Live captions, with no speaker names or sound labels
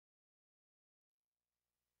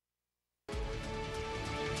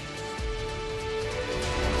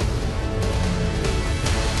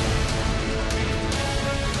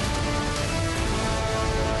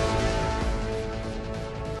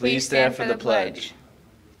Please stand for the pledge.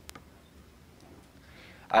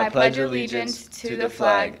 I pledge allegiance to the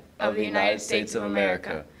flag of the United States of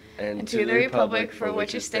America and to the republic for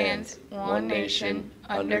which it stands, one nation,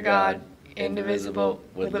 under God, indivisible,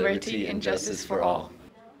 with liberty and justice for all.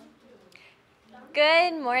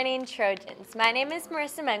 Good morning, Trojans. My name is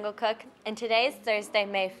Marissa Mengelcook, and today is Thursday,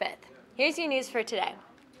 May 5th. Here's your news for today.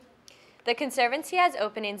 The Conservancy has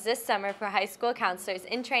openings this summer for high school counselors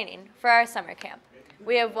in training for our summer camp.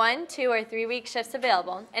 We have 1, 2, or 3 week shifts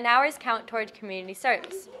available, and hours count toward community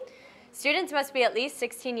service. Students must be at least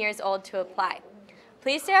 16 years old to apply.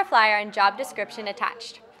 Please see our flyer and job description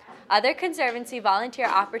attached. Other Conservancy volunteer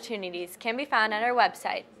opportunities can be found on our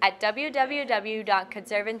website at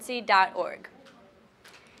www.conservancy.org.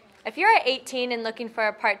 If you are 18 and looking for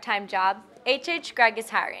a part-time job, H.H. Gregg is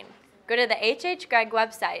hiring. Go to the H.H. Gregg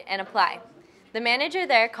website and apply. The manager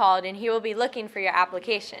there called and he will be looking for your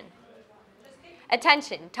application.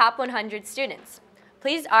 Attention, top 100 students.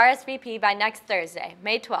 Please RSVP by next Thursday,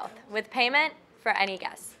 May 12th, with payment for any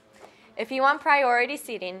guests. If you want priority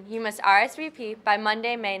seating, you must RSVP by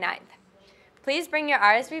Monday, May 9th. Please bring your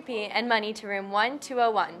RSVP and money to room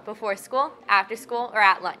 1201 before school, after school, or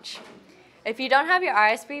at lunch. If you don't have your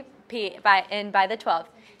RSVP by the 12th,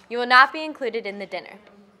 you will not be included in the dinner.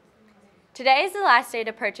 Today is the last day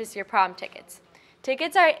to purchase your prom tickets.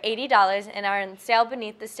 Tickets are $80 and are on sale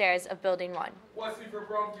beneath the stairs of Building 1.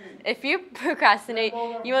 If you procrastinate,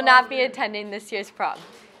 you will not be attending this year's prom.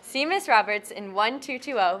 See Ms. Roberts in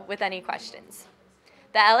 1220 with any questions.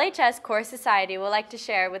 The LHS Core Society would like to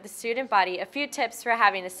share with the student body a few tips for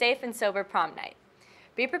having a safe and sober prom night.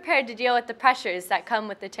 Be prepared to deal with the pressures that come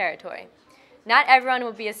with the territory. Not everyone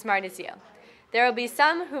will be as smart as you. There will be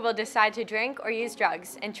some who will decide to drink or use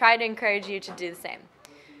drugs and try to encourage you to do the same.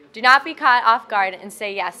 Do not be caught off guard and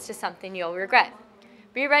say yes to something you'll regret.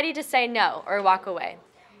 Be ready to say no or walk away.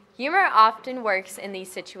 Humor often works in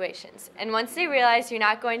these situations, and once they realize you're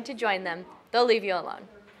not going to join them, they'll leave you alone.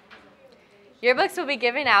 Yearbooks will be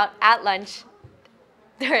given out at lunch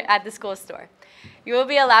at the school store. You will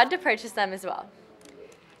be allowed to purchase them as well.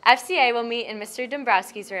 FCA will meet in Mr.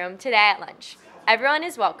 Dombrowski's room today at lunch. Everyone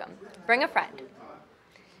is welcome. Bring a friend.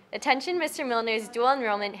 Attention Mr. Milner's dual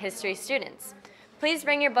enrollment history students. Please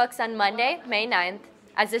bring your books on Monday, May 9th,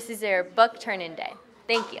 as this is their book turn-in day.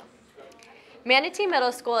 Thank you. Manatee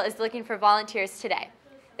Middle School is looking for volunteers today.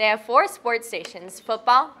 They have 4 sports stations,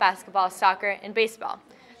 football, basketball, soccer, and baseball,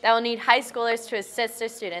 that will need high schoolers to assist their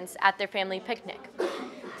students at their family picnic.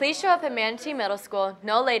 Please show up at Manatee Middle School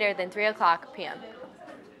no later than 3 p.m.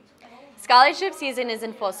 Scholarship season is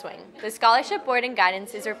in full swing. The scholarship board and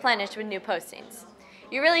guidance is replenished with new postings.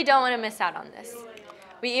 You really don't want to miss out on this.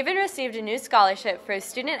 We even received a new scholarship for a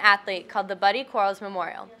student athlete called the Buddy Quarles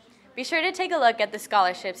Memorial. Be sure to take a look at the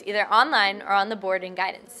scholarships either online or on the board and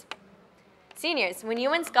guidance. Seniors, when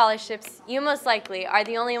you win scholarships, you most likely are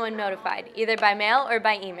the only one notified, either by mail or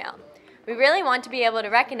by email. We really want to be able to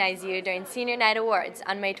recognize you during Senior Night Awards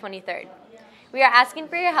on May 23rd. We are asking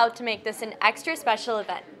for your help to make this an extra special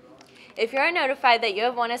event. If you are notified that you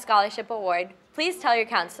have won a scholarship award, please tell your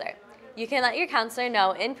counselor. You can let your counselor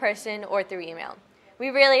know in person or through email. We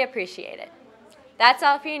really appreciate it. That's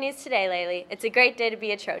all for your news today, Laylee. It's a great day to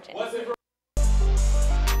be a Trojan.